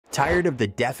Tired of the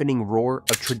deafening roar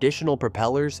of traditional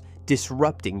propellers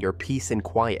disrupting your peace and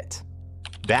quiet?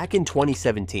 Back in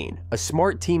 2017, a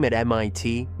smart team at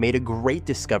MIT made a great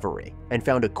discovery and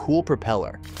found a cool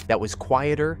propeller that was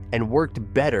quieter and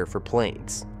worked better for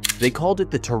planes. They called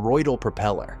it the toroidal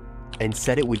propeller and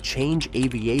said it would change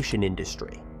aviation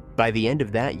industry. By the end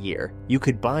of that year, you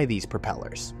could buy these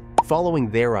propellers. Following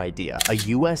their idea, a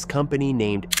US company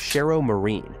named Sharrow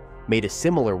Marine made a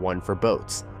similar one for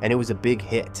boats, and it was a big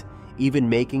hit, even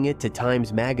making it to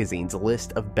Times Magazine's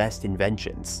list of best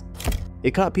inventions.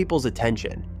 It caught people's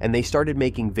attention, and they started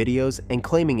making videos and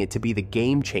claiming it to be the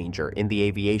game changer in the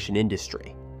aviation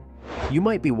industry. You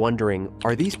might be wondering,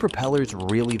 are these propellers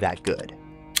really that good?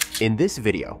 In this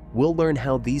video, we'll learn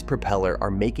how these propellers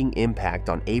are making impact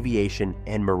on aviation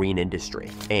and marine industry.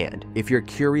 And if you're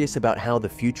curious about how the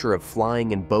future of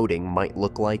flying and boating might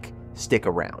look like, stick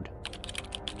around.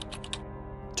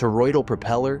 Toroidal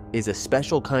propeller is a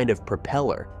special kind of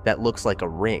propeller that looks like a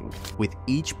ring, with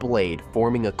each blade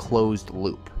forming a closed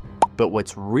loop. But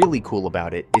what's really cool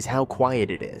about it is how quiet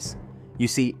it is. You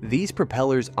see, these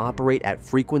propellers operate at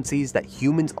frequencies that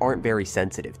humans aren't very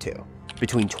sensitive to,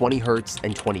 between 20 Hz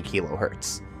and 20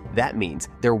 kHz. That means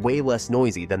they're way less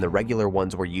noisy than the regular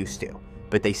ones we're used to,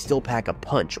 but they still pack a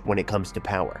punch when it comes to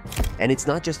power. And it's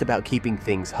not just about keeping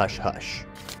things hush-hush.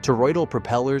 Toroidal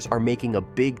propellers are making a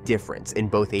big difference in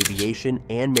both aviation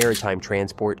and maritime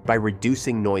transport by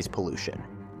reducing noise pollution.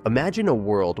 Imagine a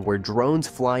world where drones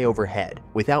fly overhead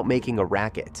without making a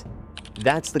racket.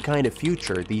 That's the kind of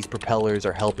future these propellers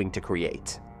are helping to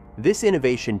create. This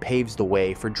innovation paves the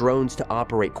way for drones to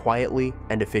operate quietly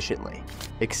and efficiently,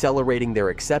 accelerating their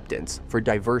acceptance for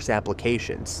diverse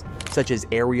applications, such as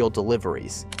aerial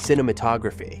deliveries,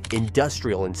 cinematography,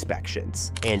 industrial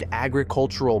inspections, and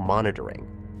agricultural monitoring.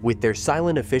 With their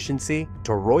silent efficiency,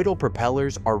 toroidal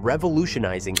propellers are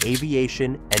revolutionizing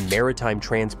aviation and maritime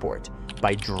transport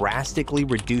by drastically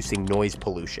reducing noise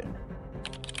pollution.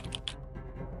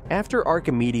 After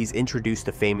Archimedes introduced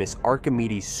the famous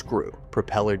Archimedes screw,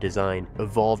 propeller design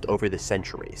evolved over the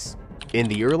centuries. In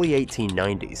the early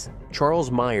 1890s, Charles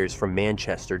Myers from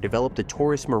Manchester developed a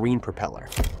Taurus marine propeller,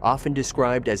 often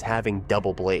described as having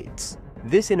double blades.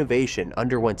 This innovation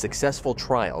underwent successful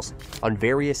trials on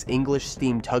various English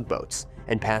steam tugboats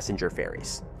and passenger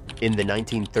ferries. In the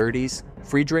 1930s,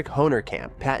 Friedrich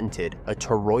Honerkamp patented a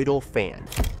toroidal fan,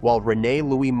 while René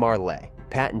Louis Marly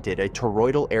patented a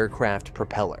toroidal aircraft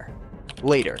propeller.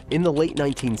 Later, in the late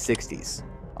 1960s,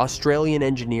 Australian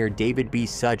engineer David B.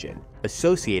 Sugden,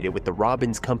 associated with the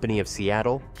Robbins Company of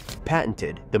Seattle,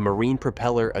 patented the marine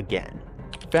propeller again.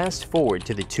 Fast forward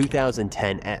to the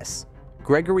 2010s.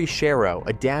 Gregory Sharrow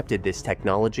adapted this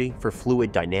technology for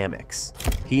fluid dynamics.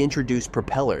 He introduced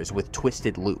propellers with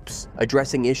twisted loops,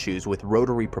 addressing issues with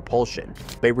rotary propulsion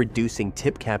by reducing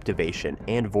tip captivation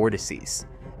and vortices,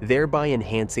 thereby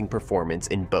enhancing performance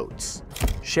in boats.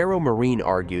 Sharrow Marine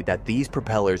argued that these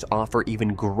propellers offer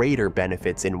even greater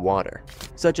benefits in water,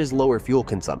 such as lower fuel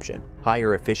consumption,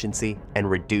 higher efficiency, and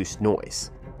reduced noise.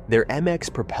 Their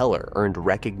MX propeller earned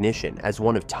recognition as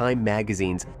one of Time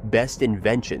Magazine's best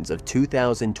inventions of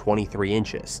 2023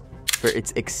 inches for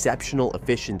its exceptional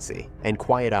efficiency and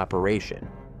quiet operation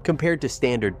compared to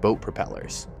standard boat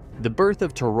propellers. The birth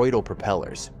of toroidal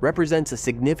propellers represents a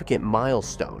significant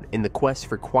milestone in the quest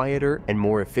for quieter and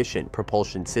more efficient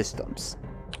propulsion systems.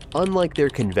 Unlike their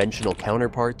conventional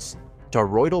counterparts,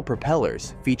 toroidal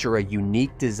propellers feature a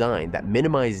unique design that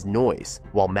minimizes noise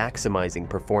while maximizing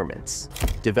performance.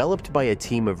 Developed by a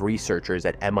team of researchers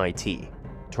at MIT,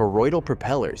 toroidal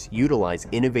propellers utilize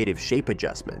innovative shape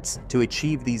adjustments to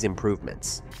achieve these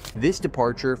improvements. This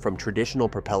departure from traditional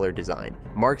propeller design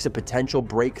marks a potential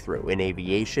breakthrough in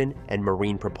aviation and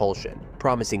marine propulsion,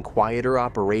 promising quieter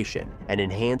operation and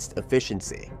enhanced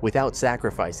efficiency without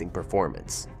sacrificing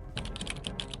performance.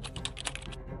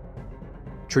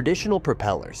 Traditional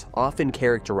propellers, often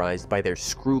characterized by their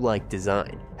screw-like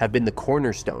design, have been the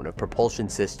cornerstone of propulsion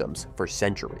systems for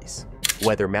centuries.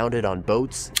 Whether mounted on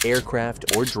boats,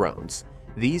 aircraft, or drones,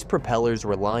 these propellers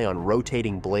rely on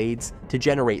rotating blades to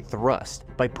generate thrust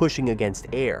by pushing against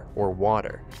air or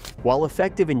water. While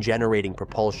effective in generating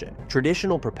propulsion,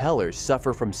 traditional propellers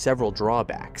suffer from several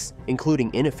drawbacks,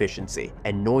 including inefficiency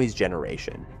and noise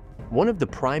generation. One of the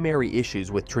primary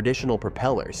issues with traditional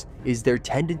propellers is their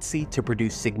tendency to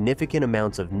produce significant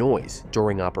amounts of noise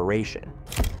during operation.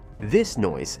 This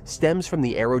noise stems from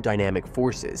the aerodynamic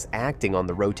forces acting on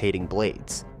the rotating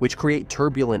blades, which create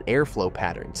turbulent airflow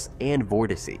patterns and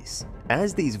vortices.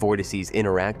 As these vortices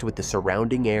interact with the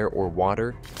surrounding air or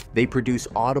water, they produce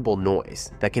audible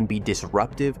noise that can be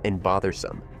disruptive and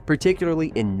bothersome,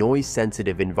 particularly in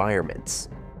noise-sensitive environments.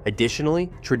 Additionally,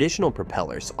 traditional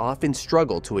propellers often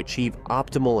struggle to achieve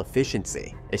optimal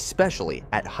efficiency, especially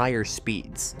at higher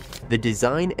speeds. The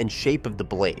design and shape of the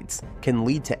blades can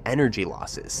lead to energy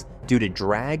losses due to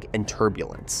drag and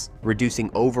turbulence, reducing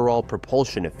overall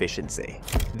propulsion efficiency.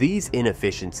 These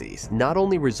inefficiencies not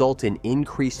only result in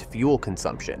increased fuel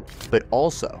consumption, but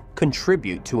also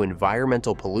contribute to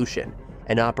environmental pollution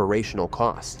and operational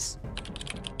costs.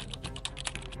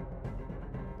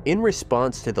 In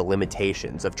response to the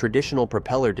limitations of traditional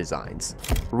propeller designs,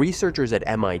 researchers at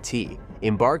MIT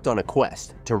embarked on a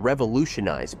quest to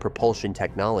revolutionize propulsion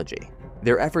technology.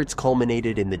 Their efforts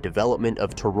culminated in the development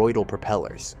of toroidal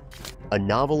propellers, a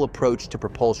novel approach to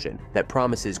propulsion that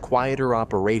promises quieter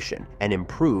operation and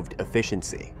improved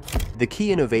efficiency. The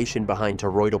key innovation behind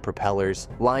toroidal propellers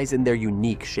lies in their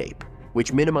unique shape,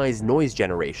 which minimize noise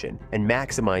generation and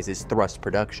maximizes thrust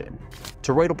production.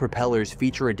 Toroidal propellers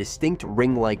feature a distinct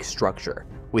ring-like structure,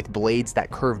 with blades that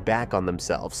curve back on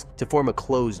themselves to form a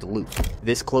closed loop.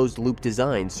 This closed-loop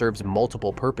design serves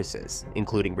multiple purposes,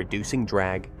 including reducing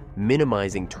drag,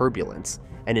 minimizing turbulence,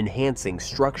 and enhancing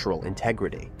structural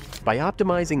integrity. By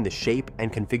optimizing the shape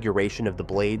and configuration of the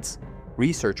blades,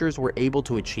 researchers were able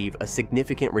to achieve a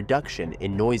significant reduction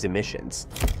in noise emissions,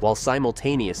 while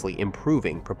simultaneously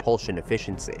improving propulsion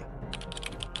efficiency.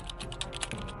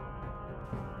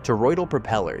 Toroidal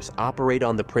propellers operate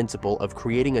on the principle of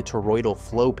creating a toroidal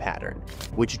flow pattern,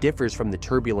 which differs from the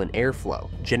turbulent airflow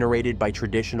generated by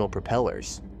traditional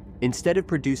propellers. Instead of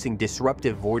producing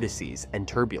disruptive vortices and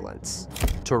turbulence,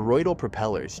 toroidal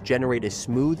propellers generate a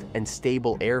smooth and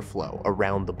stable airflow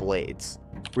around the blades,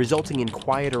 resulting in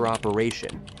quieter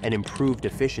operation and improved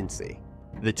efficiency.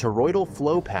 The toroidal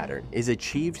flow pattern is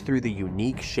achieved through the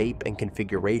unique shape and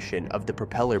configuration of the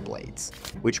propeller blades,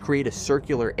 which create a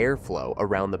circular airflow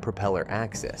around the propeller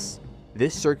axis.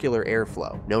 This circular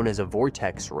airflow, known as a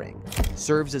vortex ring,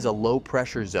 serves as a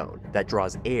low-pressure zone that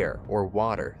draws air or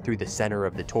water through the center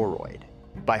of the toroid.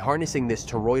 By harnessing this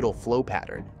toroidal flow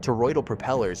pattern, toroidal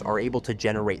propellers are able to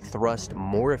generate thrust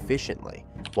more efficiently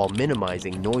while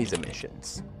minimizing noise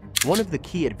emissions. One of the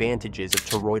key advantages of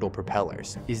toroidal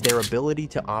propellers is their ability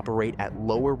to operate at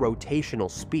lower rotational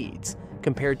speeds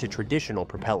compared to traditional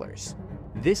propellers.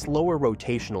 This lower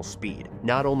rotational speed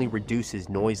not only reduces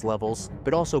noise levels,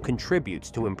 but also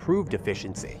contributes to improved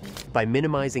efficiency by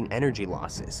minimizing energy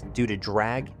losses due to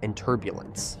drag and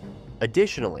turbulence.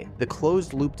 Additionally, the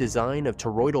closed-loop design of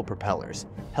toroidal propellers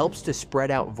helps to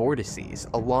spread out vortices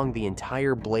along the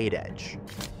entire blade edge,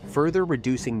 further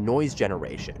reducing noise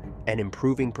generation and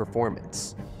improving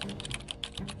performance.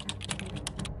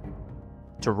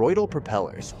 Toroidal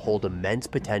propellers hold immense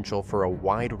potential for a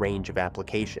wide range of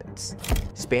applications,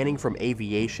 spanning from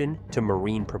aviation to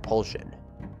marine propulsion.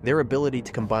 Their ability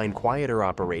to combine quieter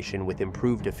operation with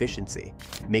improved efficiency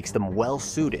makes them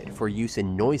well-suited for use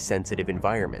in noise-sensitive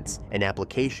environments and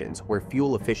applications where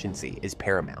fuel efficiency is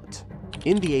paramount.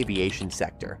 In the aviation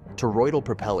sector, toroidal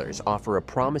propellers offer a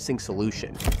promising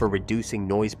solution for reducing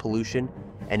noise pollution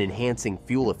and enhancing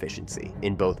fuel efficiency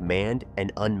in both manned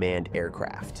and unmanned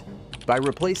aircraft. By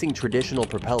replacing traditional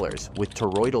propellers with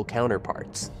toroidal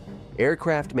counterparts,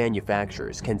 aircraft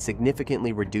manufacturers can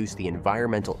significantly reduce the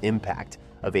environmental impact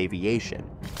of aviation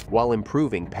while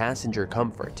improving passenger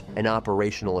comfort and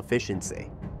operational efficiency.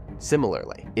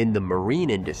 Similarly, in the marine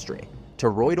industry,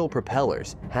 toroidal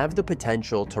propellers have the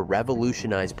potential to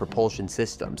revolutionize propulsion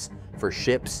systems for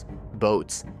ships,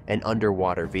 boats, and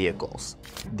underwater vehicles.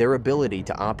 Their ability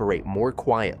to operate more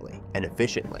quietly and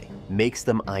efficiently makes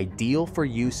them ideal for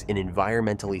use in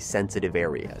environmentally sensitive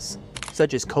areas,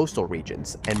 such as coastal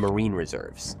regions and marine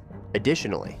reserves.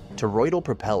 Additionally, toroidal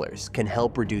propellers can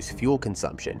help reduce fuel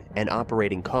consumption and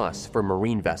operating costs for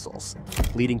marine vessels,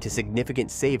 leading to significant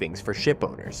savings for ship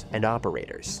owners and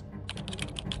operators.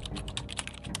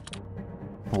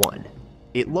 1.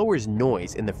 It lowers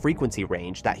noise in the frequency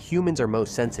range that humans are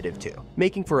most sensitive to,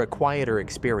 making for a quieter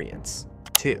experience.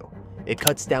 2. It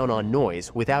cuts down on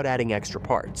noise without adding extra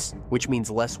parts, which means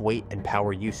less weight and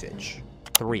power usage.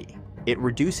 3. It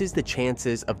reduces the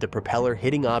chances of the propeller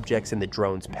hitting objects in the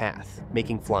drone's path,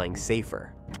 making flying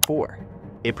safer. 4.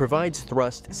 It provides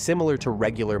thrust similar to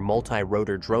regular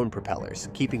multi-rotor drone propellers,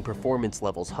 keeping performance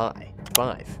levels high.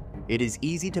 5. It is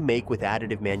easy to make with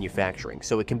additive manufacturing,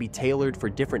 so it can be tailored for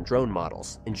different drone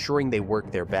models, ensuring they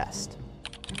work their best.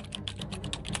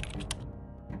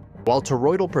 While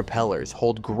toroidal propellers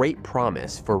hold great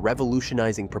promise for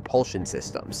revolutionizing propulsion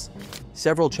systems,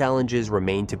 several challenges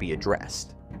remain to be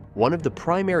addressed. One of the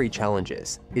primary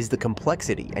challenges is the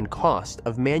complexity and cost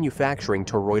of manufacturing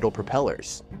toroidal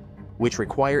propellers. which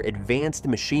require advanced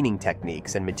machining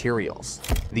techniques and materials.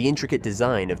 The intricate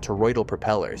design of toroidal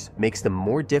propellers makes them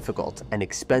more difficult and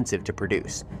expensive to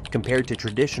produce compared to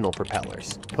traditional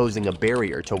propellers, posing a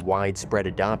barrier to widespread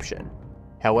adoption.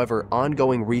 However,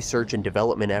 ongoing research and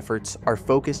development efforts are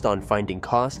focused on finding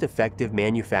cost-effective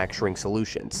manufacturing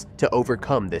solutions to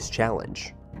overcome this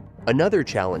challenge. Another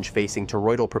challenge facing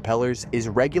toroidal propellers is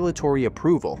regulatory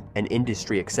approval and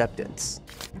industry acceptance.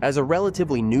 As a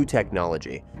relatively new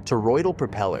technology, toroidal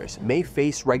propellers may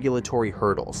face regulatory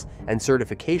hurdles and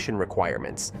certification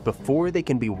requirements before they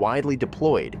can be widely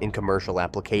deployed in commercial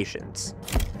applications.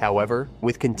 However,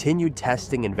 with continued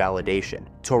testing and validation,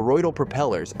 toroidal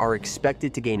propellers are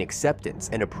expected to gain acceptance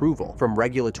and approval from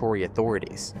regulatory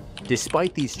authorities.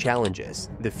 Despite these challenges,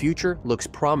 the future looks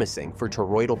promising for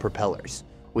toroidal propellers,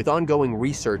 with ongoing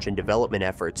research and development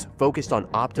efforts focused on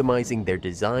optimizing their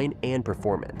design and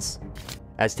performance.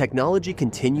 As technology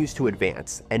continues to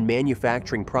advance and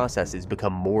manufacturing processes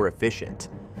become more efficient,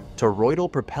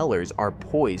 toroidal propellers are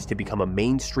poised to become a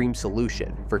mainstream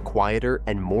solution for quieter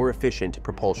and more efficient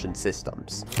propulsion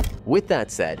systems. With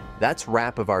that said, that's a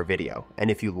wrap of our video, and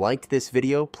if you liked this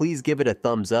video, please give it a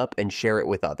thumbs up and share it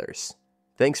with others.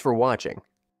 Thanks for watching.